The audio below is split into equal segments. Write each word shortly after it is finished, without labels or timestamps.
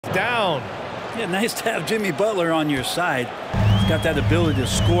down. Yeah, nice to have Jimmy Butler on your side. He's got that ability to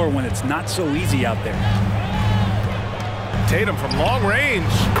score when it's not so easy out there. Tatum from long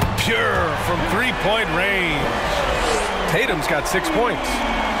range. Pure from three-point range. Tatum's got 6 points.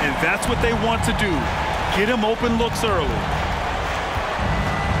 And that's what they want to do. Get him open looks early.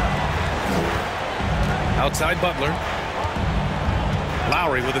 Outside Butler.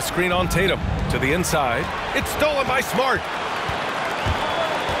 Lowry with a screen on Tatum. To the inside. It's stolen by Smart.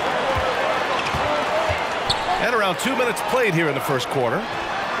 And around 2 minutes played here in the first quarter.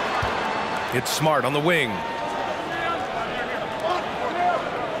 It's Smart on the wing.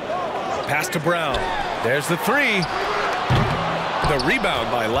 Pass to Brown. There's the three. The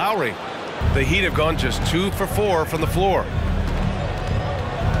rebound by Lowry. The Heat have gone just 2 for 4 from the floor.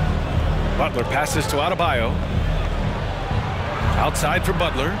 Butler passes to Adebayo. Outside for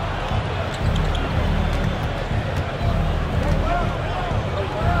Butler.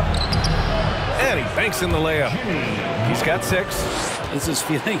 And he banks in the layup. He's got 6. This is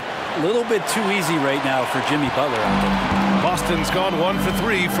feeling a little bit too easy right now for Jimmy Butler out there. Boston's gone 1 for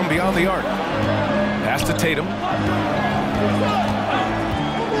 3 from beyond the arc. Pass to Tatum.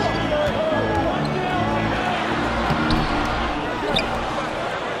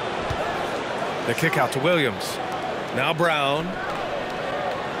 The kick out to Williams. Now Brown.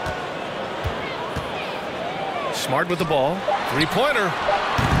 Smart with the ball. Three-pointer.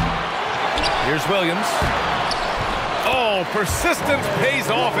 Here's Williams. Oh, persistence pays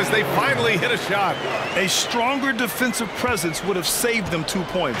off as they finally hit a shot. A stronger defensive presence would have saved them 2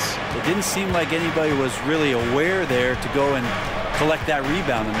 points. It didn't seem like anybody was really aware there to go and collect that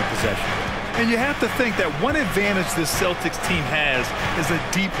rebound in the possession. And you have to think that one advantage this Celtics team has is a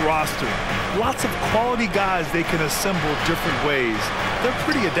deep roster. Lots of quality guys they can assemble different ways. They're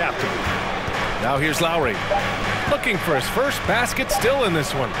pretty adaptable. Now here's Lowry. Looking for his first basket still in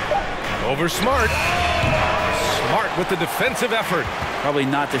this one. Over Smart. Smart with the defensive effort. Probably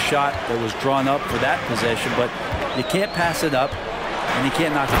not the shot that was drawn up for that possession, but you can't pass it up and you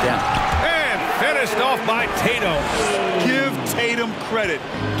can't knock it down. And finished off by Tatum. Give Tatum credit.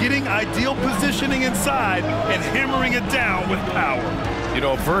 Getting ideal positioning inside and hammering it down with power. You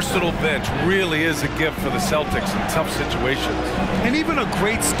know, a versatile bench really is a gift for the Celtics in tough situations. And even a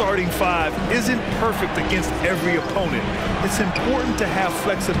great starting five isn't perfect against every opponent. It's important to have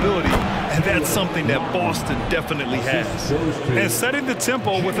flexibility, and that's something that Boston definitely has. And setting the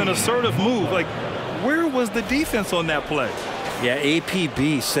tempo with an assertive move, like, where was the defense on that play? Yeah,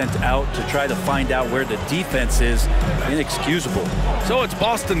 APB sent out to try to find out where the defense is. Inexcusable. So it's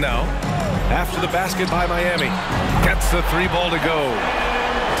Boston now. After the basket by Miami. Gets the 3 ball to go.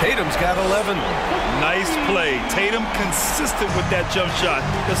 Tatum's got 11. Nice play. Tatum consistent with that jump shot,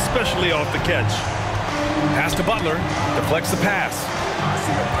 especially off the catch. Pass to Butler. Deflects the pass.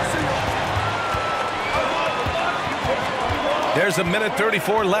 There's a minute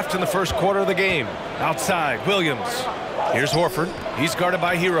 34 left in the first quarter of the game. Outside, Williams. Here's Horford. He's guarded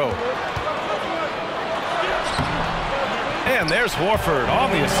by Hero. And there's Horford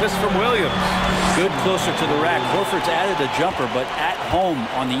on the assist from Williams. Good closer to the rack. Horford's added a jumper, but at home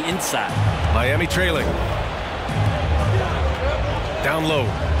on the inside. Miami trailing. Down low.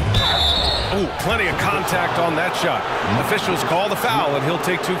 Oh, plenty of contact on that shot. Officials call the foul, and he'll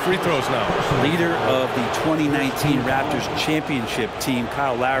take 2 free throws now. Leader of the 2019 Raptors championship team,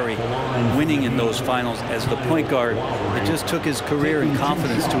 Kyle Lowry, winning in those finals as the point guard. It just took his career and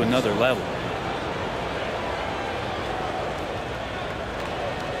confidence to another level.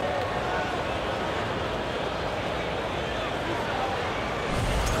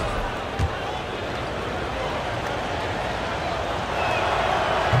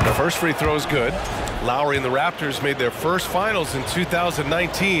 First free throw is good. Lowry and the Raptors made their first finals in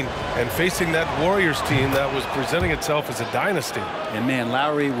 2019, and facing that Warriors team that was presenting itself as a dynasty. And man,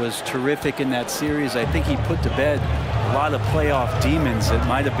 Lowry was terrific in that series. I think he put to bed a lot of playoff demons that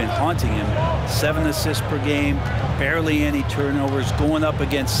might have been haunting him. 7 assists per game, barely any turnovers, going up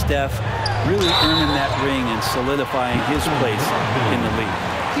against Steph, really earning that ring and solidifying his place in the league.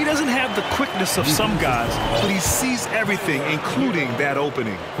 He doesn't have the quickness of some guys, but he sees everything, including that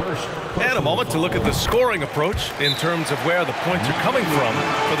opening. And a moment to look at the scoring approach in terms of where the points are coming from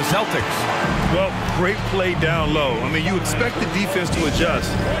for the Celtics. Well, great play down low. I mean, you expect the defense to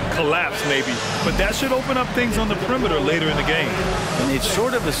adjust, collapse maybe, but that should open up things on the perimeter later in the game. And they've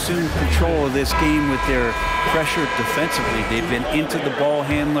sort of assumed control of this game with their pressure defensively. They've been into the ball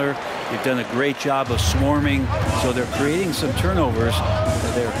handler. They've done a great job of swarming, so they're creating some turnovers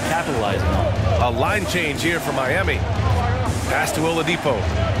that they're capitalizing on. A line change here for Miami. Pass to Oladipo.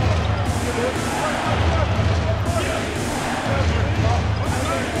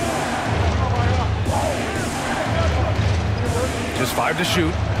 Just 5 to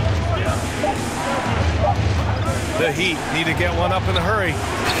shoot. The Heat need to get one up in a hurry.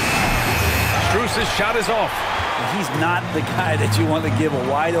 Strus's shot is off. He's not the guy that you want to give a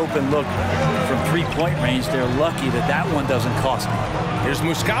wide open look from three-point range. They're lucky that that one doesn't cost them. Here's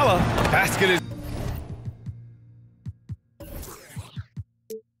Muscala. Basket is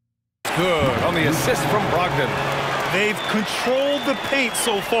good on the assist from Brogdon. They've controlled the paint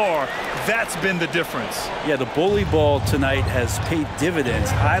so far. That's been the difference. Yeah, the bully ball tonight has paid dividends.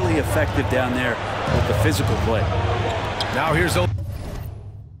 Highly effective down there with the physical play. Now here's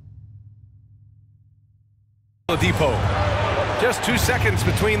Oladipo. Just 2 seconds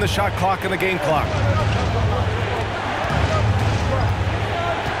between the shot clock and the game clock.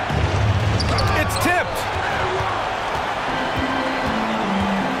 It's tipped.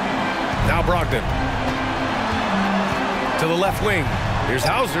 Now Brogdon. To the left wing. Here's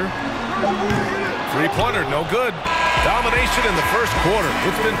Hauser. Three-pointer, no good. Domination in the first quarter.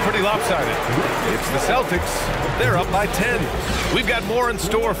 It's been pretty lopsided. It's the Celtics. They're up by 10. We've got more in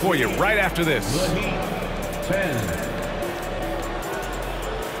store for you right after this. 10.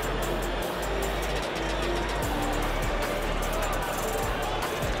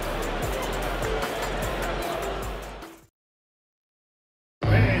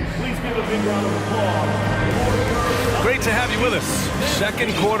 Great to have you with us.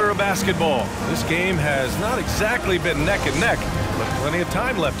 Second quarter of basketball. This game has not exactly been neck and neck, but plenty of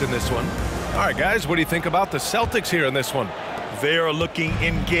time left in this one. All right, guys, what do you think about the Celtics here in this one? They are looking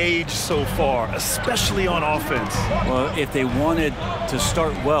engaged so far, especially on offense. Well, if they wanted to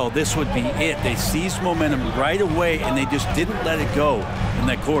start well, this would be it. They seized momentum right away, and they just didn't let it go in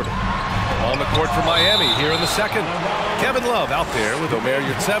that quarter. On the court for Miami here in the second. Kevin Love out there with Omer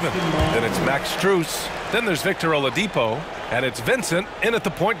Yurtseven. Then it's Max Strus. Then there's Victor Oladipo. And it's Vincent in at the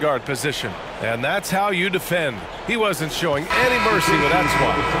point guard position. And that's how you defend. He wasn't showing any mercy with that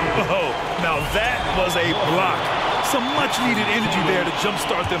swat. Oh, now that was a block. Some much-needed energy there to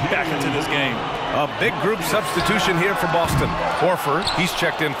jumpstart them back into this game. A big group substitution here for Boston. Horford, he's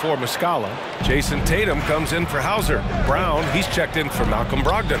checked in for Muscala. Jason Tatum comes in for Hauser. Brown, he's checked in for Malcolm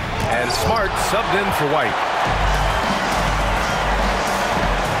Brogdon. And Smart subbed in for White.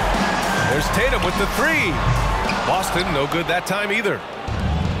 There's Tatum with the three. Boston, no good that time either.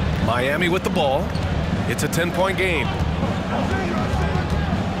 Miami with the ball. It's a 10-point game.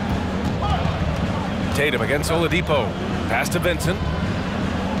 Tatum against Oladipo. Pass to Vincent.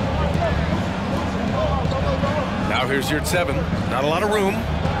 Now here's Yurtseven. Not a lot of room.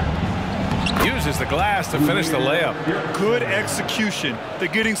 Uses the glass to finish the layup. Good execution. They're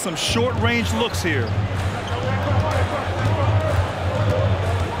getting some short-range looks here.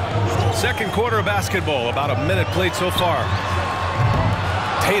 Second quarter of basketball. About a minute played so far.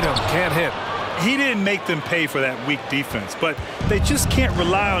 Tatum can't hit. He didn't make them pay for that weak defense, but they just can't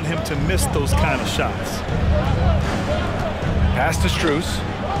rely on him to miss those kind of shots. Pass to Strus.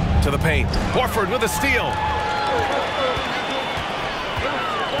 To the paint. Horford with a steal.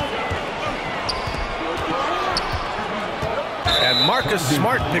 And Marcus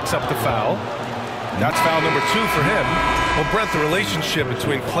Smart picks up the foul. That's foul number 2 for him. Well, Brent, the relationship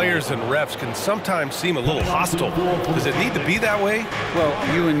between players and refs can sometimes seem a little hostile. Does it need to be that way? Well,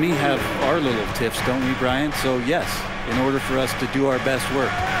 you and me have our little tiffs, don't we, Brian? So, yes, in order for us to do our best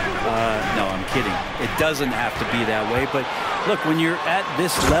work. No, I'm kidding. It doesn't have to be that way. But, look, when you're at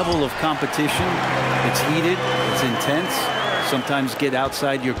this level of competition, it's heated, it's intense. Sometimes get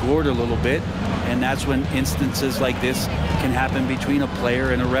outside your gourd a little bit. And that's when instances like this can happen between a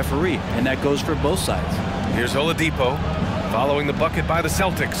player and a referee. And that goes for both sides. Here's Oladipo following the bucket by the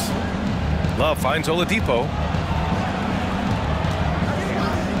Celtics. Love finds Oladipo.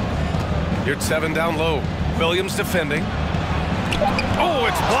 Yurtseven down low. Williams defending. Oh,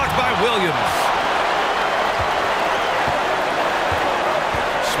 it's blocked by Williams.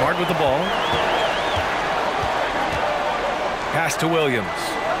 Smart with the ball. Pass to Williams.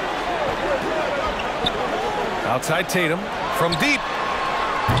 Outside Tatum from deep.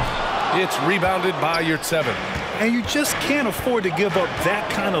 It's rebounded by Yurtseven. And you just can't afford to give up that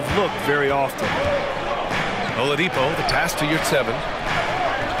kind of look very often. Oladipo, the pass to Yurtseven.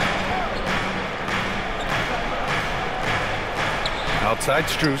 Outside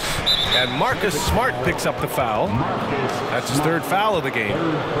Strus. And Marcus Smart picks up the foul. That's his third foul of the game.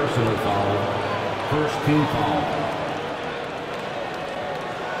 Third personal foul. First team foul.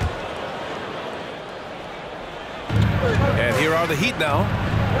 And here are the Heat now.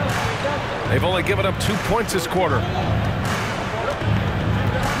 They've only given up 2 points this quarter.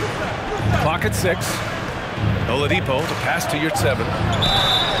 Clock at 6. Oladipo, the pass to Yurtseven.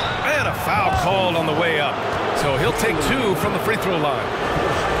 And a foul called on the way up. So he'll take 2 from the free throw line.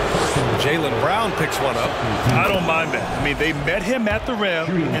 Jaylen Brown picks one up. I don't mind that. I mean, they met him at the rim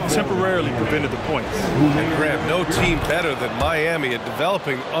and temporarily prevented the points. And Grant, no team better than Miami at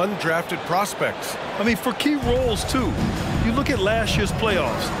developing undrafted prospects. I mean, for key roles, too. You look at last year's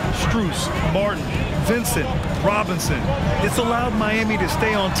playoffs, Strus, Martin, Vincent, Robinson. It's allowed Miami to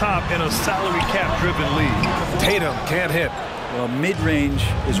stay on top in a salary cap-driven league. Tatum can't hit. Well, mid-range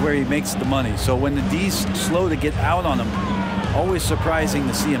is where he makes the money. So when the D's slow to get out on him, always surprising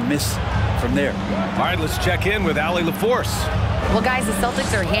to see him miss from there. All right, let's check in with Allie LaForce. Well, guys, the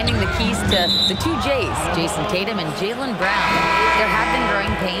Celtics are handing the keys to the 2 J's, Jason Tatum and Jaylen Brown. There have been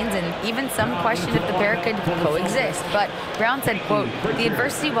growing pains, and even some question if the pair could coexist. But Brown said, quote, "The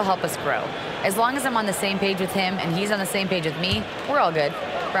adversity will help us grow. As long as I'm on the same page with him and he's on the same page with me, we're all good."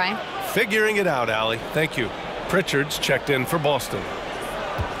 Brian? Figuring it out, Allie. Thank you. Pritchard's checked in for Boston.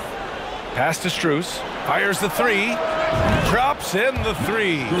 Pass to Strus. Fires the 3. Drops in the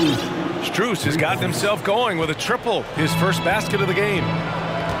 3. Strus has gotten himself going with a triple. His first basket of the game.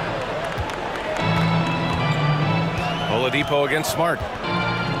 Oladipo against Smart.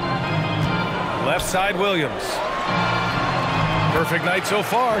 Left side Williams. Perfect night so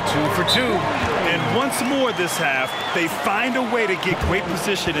far. 2 for 2. And once more this half, they find a way to get great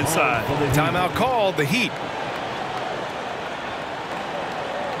position inside. Timeout called, the Heat.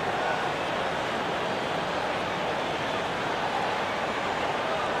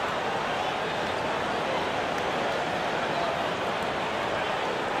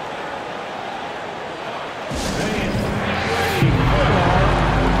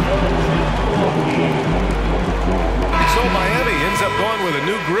 So Miami ends up going with a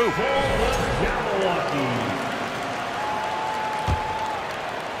new group.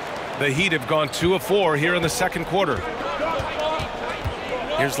 The Heat have gone 2 of 4 here in the second quarter.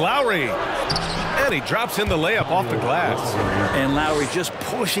 Here's Lowry. And he drops in the layup off the glass. And Lowry just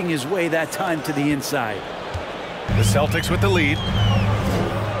pushing his way that time to the inside. The Celtics with the lead.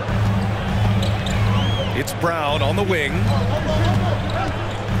 It's Brown on the wing.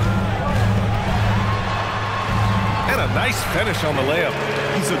 And a nice finish on the layup.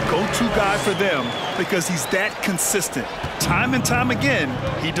 He's a go-to guy for them because he's that consistent. Time and time again,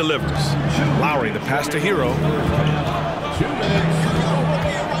 he delivers. Lowry, the pass to Hero.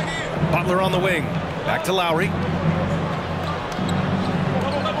 Butler on the wing. Back to Lowry.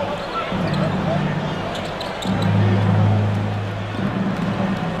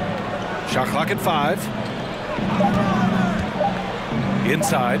 Shot clock at 5.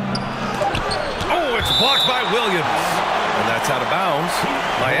 Inside. Oh, it's blocked by Williams. And that's out of bounds.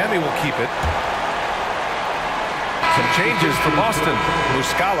 Miami will keep it. Some changes for Boston.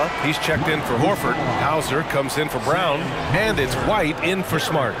 Muscala, he's checked in for Horford. Hauser comes in for Brown. And it's White in for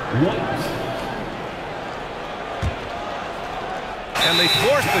Smart. And they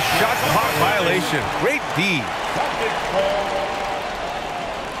force the shot clock violation. Great D.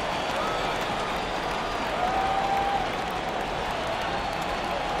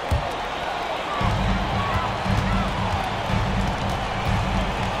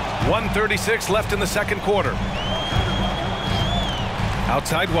 .136 left in the second quarter.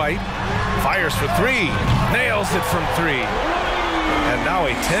 Outside White. Fires for 3. Nails it from 3. And now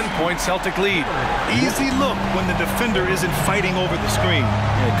a 10-point Celtic lead. Easy look when the defender isn't fighting over the screen.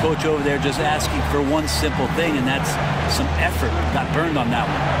 Yeah, coach over there just asking for one simple thing, and that's some effort. Got burned on that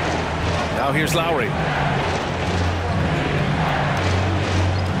one. Now here's Lowry.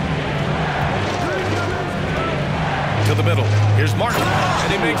 To the middle. Here's Martin.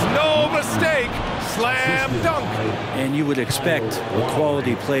 And he makes no mistake. Slam dunk. And you would expect a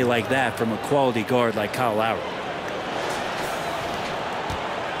quality play like that from a quality guard like Kyle Lowry.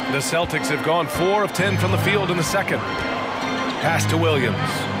 The Celtics have gone 4 of 10 from the field in the second. Pass to Williams.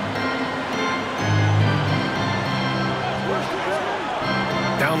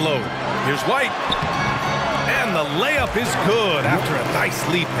 Down low. Here's White. And the layup is good after a nice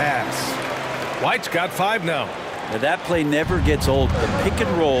lead pass. White's got 5 now. Now that play never gets old. The pick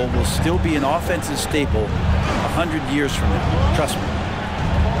and roll will still be an offensive staple 100 years from now. Trust me.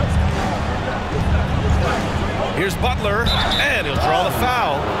 Here's Butler, and he'll draw the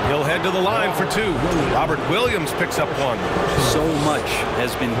foul. He'll head to the line for 2. Robert Williams picks up 1. So much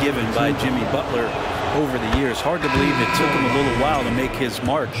has been given by Jimmy Butler over the years. Hard to believe it took him a little while to make his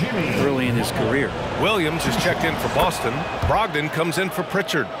mark early in his career. Williams is checked in for Boston. Brogdon comes in for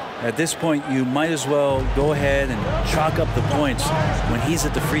Pritchard. At this point, you might as well go ahead and chalk up the points when he's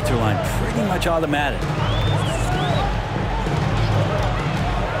at the free throw line. Pretty much automatic.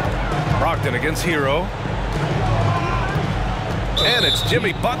 Brogdon against Hero. And it's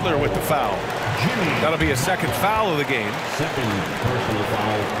Jimmy Butler with the foul. That'll be a second foul of the game. Second personal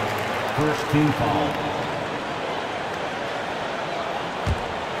foul. First team foul.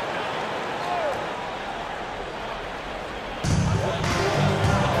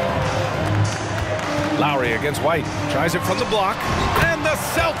 Lowry against White. Tries it from the block. And the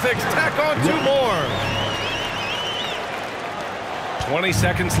Celtics tack on 2 more. 20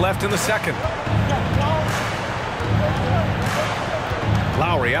 seconds left in the second.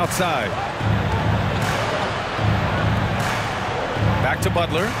 Lowry outside. Back to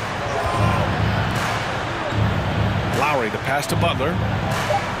Butler. Lowry, the pass to Butler.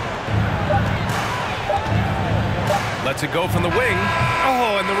 Lets it go from the wing.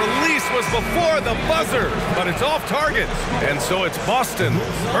 Oh, and the release was before the buzzer, but it's off target. And so it's Boston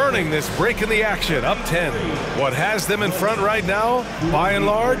earning this break in the action, up 10. What has them in front right now, by and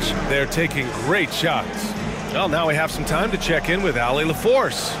large, they're taking great shots. Well, now we have some time to check in with Allie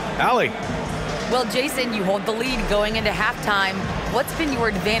LaForce. Allie. Well, Jason, you hold the lead going into halftime. What's been your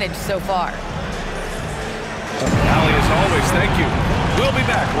advantage so far? Allie, as always, thank you. We'll be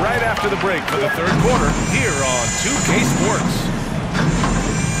back right after the break for the third quarter here on 2K Sports.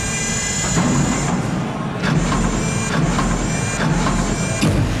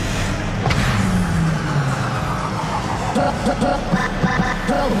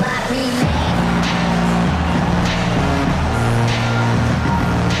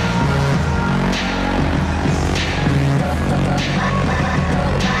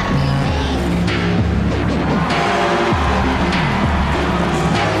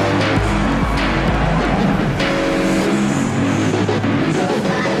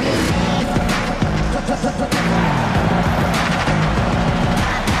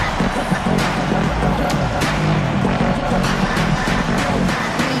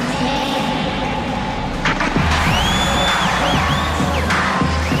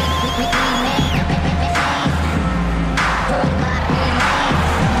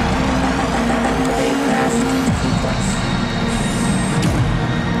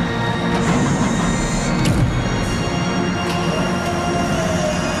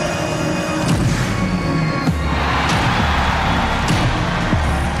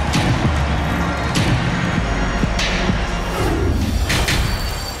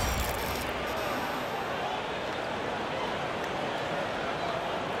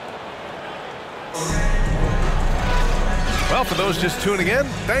 Well, for those just tuning in,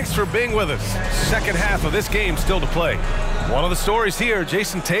 thanks for being with us. Second half of this game still to play. One of the stories here,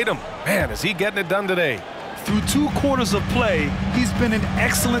 Jason Tatum. Man, is he getting it done today. Through 2 quarters of play, he's been an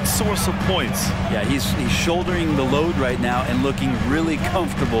excellent source of points. Yeah, he's shouldering the load right now and looking really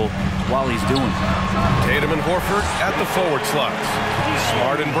comfortable while he's doing it. Tatum and Horford at the forward slots.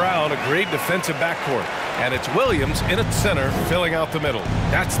 Smart and Brown, a great defensive backcourt. And it's Williams in at center, filling out the middle.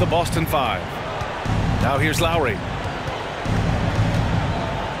 That's the Boston 5. Now here's Lowry.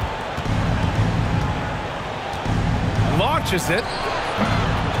 Launches it.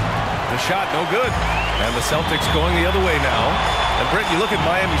 The shot no good. And the Celtics going the other way now. And Brent, you look at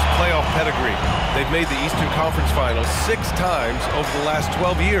Miami's playoff pedigree. They've made the Eastern Conference Finals 6 times over the last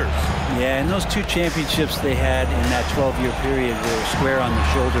 12 years. Yeah, and those 2 championships they had in that 12-year period were square on the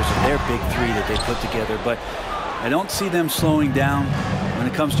shoulders of their big 3 that they put together. But I don't see them slowing down when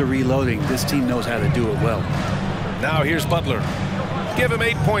it comes to reloading. This team knows how to do it well. Now here's Butler. Give him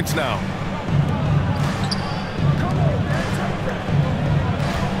 8 points now.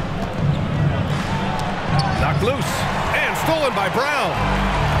 Knocked loose and stolen by Brown.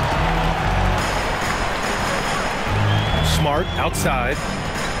 Smart outside.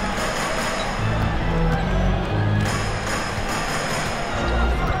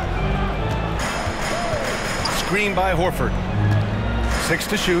 Screen by Horford. 6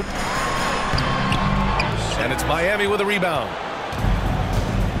 to shoot. And it's Miami with a rebound.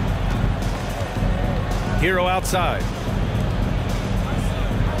 Hero outside.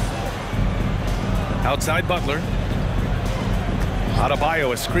 Outside Butler.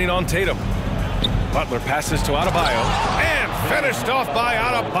 Adebayo, a screen on Tatum. Butler passes to Adebayo. And finished off by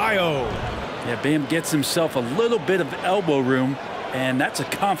Adebayo. Yeah, Bam gets himself a little bit of elbow room, and that's a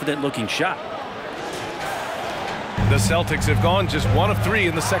confident-looking shot. The Celtics have gone just 1 of 3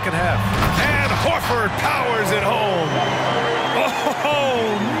 in the second half. And Horford powers it home.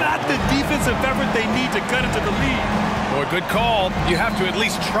 Oh, not the defensive effort they need to cut into the lead. Boy, good call. You have to at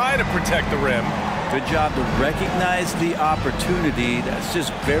least try to protect the rim. Good job to recognize the opportunity. That's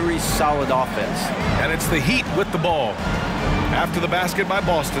just very solid offense. And it's the Heat with the ball. After the basket by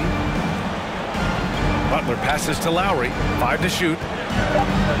Boston. Butler passes to Lowry. 5 to shoot.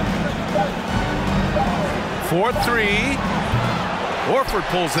 4-3. Horford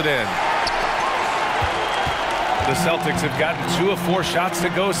pulls it in. The Celtics have gotten 2 of 4 shots to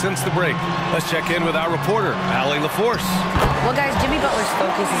go since the break. Let's check in with our reporter, Allie LaForce. Well, guys, Jimmy Butler's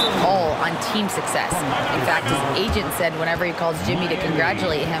focus is all on team success. In fact, his agent said whenever he calls Jimmy to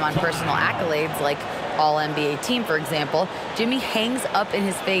congratulate him on personal accolades, like All-NBA team, for example, Jimmy hangs up in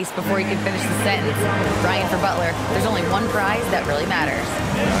his face before he can finish the sentence. Ryan, for Butler, there's only one prize that really matters.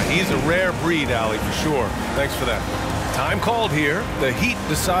 He's a rare breed, Allie, for sure. Thanks for that. Time called here. The Heat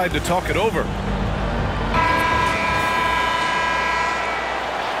decide to talk it over.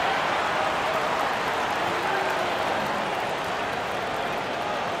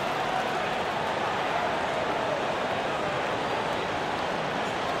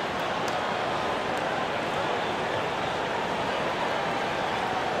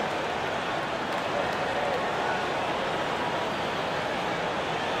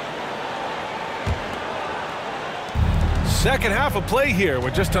 Second half of play here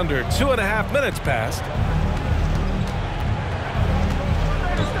with just under 2.5 minutes passed.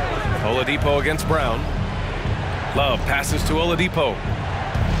 Oladipo against Brown. Love passes to Oladipo.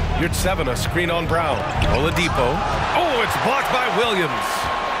 Yurtseven, a screen on Brown. Oladipo. Oh, it's blocked by Williams.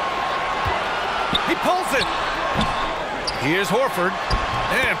 He pulls it. Here's Horford.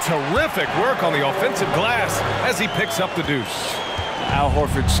 And terrific work on the offensive glass as he picks up the deuce. Al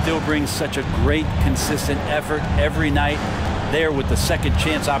Horford still brings such a great, consistent effort every night there with the second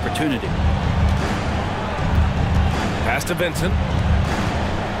chance opportunity. Pass to Vincent.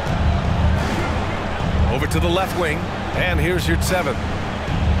 Over to the left wing. And here's Yurtseven.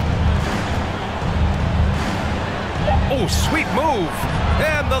 Oh, sweet move.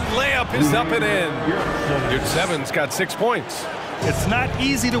 And the layup is up and in. Yurtseven's got 6 points. It's not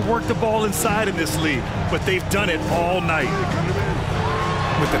easy to work the ball inside in this league, but they've done it all night.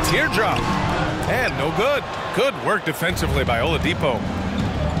 With the teardrop. And no good. Good work defensively by Oladipo.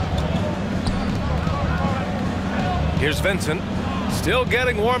 Here's Vincent. Still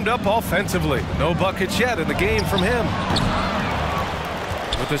getting warmed up offensively. No buckets yet in the game from him.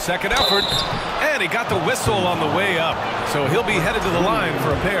 With the second effort. And he got the whistle on the way up. So he'll be headed to the line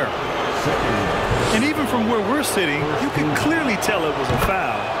for a pair. And even from where we're sitting, you can clearly tell it was a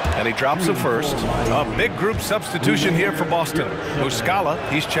foul. And he drops the first. A big group substitution here for Boston. Muscala,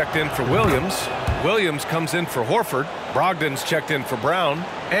 he's checked in for Williams. Williams comes in for Horford. Brogdon's checked in for Brown.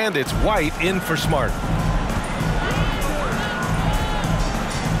 And it's White in for Smart.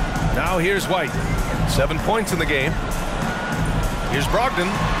 Now here's White. 7 points in the game. Here's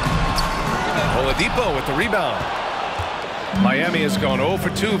Brogdon. Oladipo with the rebound. Miami has gone 0 for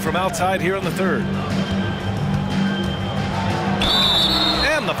 2 from outside here in the third.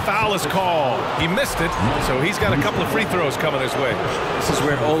 And the foul is called. He missed it, so he's got a couple of free throws coming his way. This is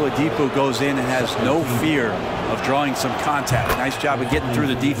where Oladipo goes in and has no fear of drawing some contact. Nice job of getting through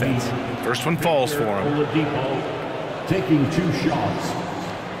the defense. First one falls for him. Oladipo taking 2 shots.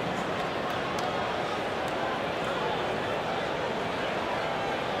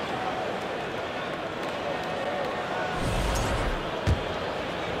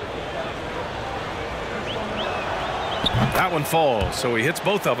 That one falls, so he hits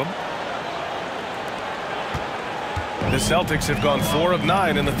both of them. The Celtics have gone 4 of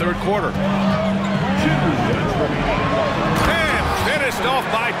 9 in the third quarter. And finished off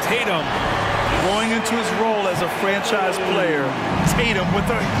by Tatum. Going into his role as a franchise player, Tatum with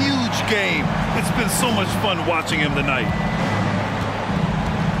a huge game. It's been so much fun watching him tonight.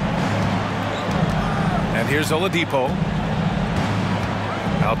 And here's Oladipo.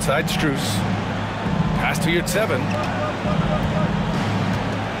 Outside Strus. Pass to Yurtseven.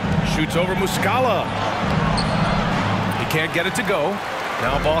 Shoots over Muscala. He can't get it to go.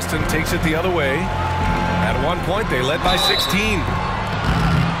 Now Boston takes it the other way. At one point, they led by 16.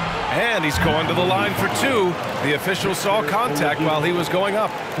 And he's going to the line for 2. The official saw contact while he was going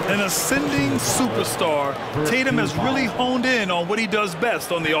up. An ascending superstar, Tatum has really honed in on what he does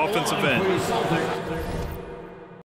best on the offensive end.